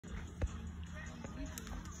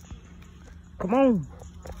Come on.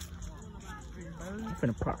 I'm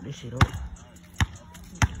finna prop this shit up.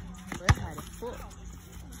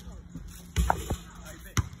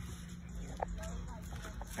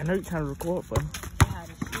 I know you're trying to record, but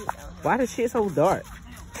why the shit so dark?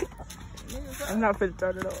 I'm not finna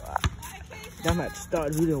turn it off. I'm about to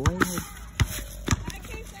start the video.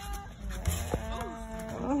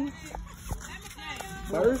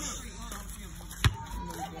 First,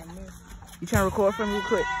 you trying to record for me real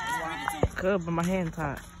quick? Cuz, but my hand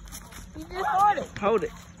tied. You just hold it. Hold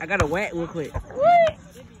it. I gotta whack real quick. What?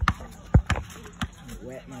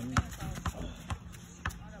 Whack my knee.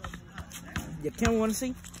 Your camera wanna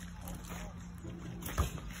see?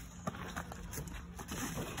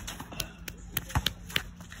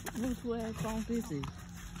 Which ass song this is?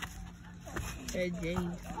 That Jay's, I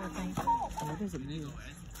think. Oh, this is a new.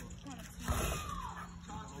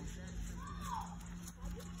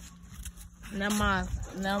 Not mine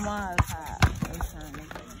high.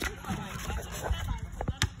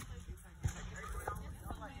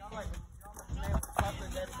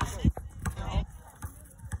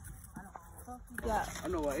 I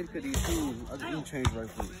know why it's because these shoes. Let me change right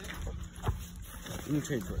quick. Let me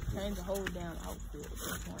change right quick. Change the whole damn outfit at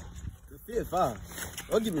this point. The fit fire.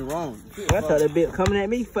 Don't get me wrong. I thought that bitch coming at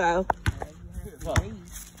me foul. Fit fire.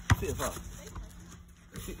 Fit fire.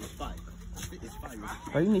 Fit is fire. Fit is fire.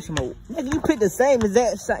 Oh, you need some more. Nigga, you put the same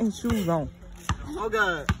exact same shoes on. Oh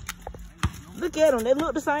God. Look at them. They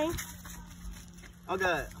look the same. Oh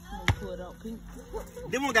God. Pull it up, pink.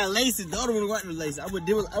 Them one got laces. The other one got no laces. I would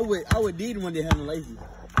need the one that had no laces.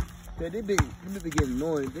 Cause they be getting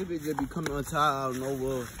annoying. They be just be coming untied out of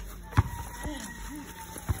nowhere.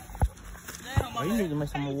 Oh, you need to make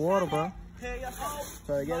some more water, bro.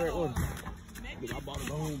 Sorry, get that order. I bought it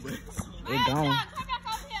home, bro. It gone.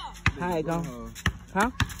 How it gone? Huh?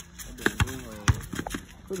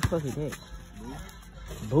 Who the fuck is that?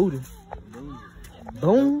 Booty. Boom.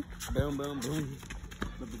 Boom, boom, boom.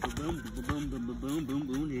 Boom, boom, boom, boom, boom,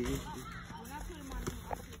 boom, yeah.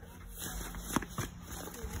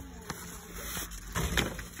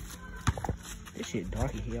 This shit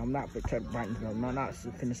dark in here. I'm not for turn brightness. I'm not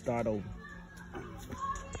finna start over.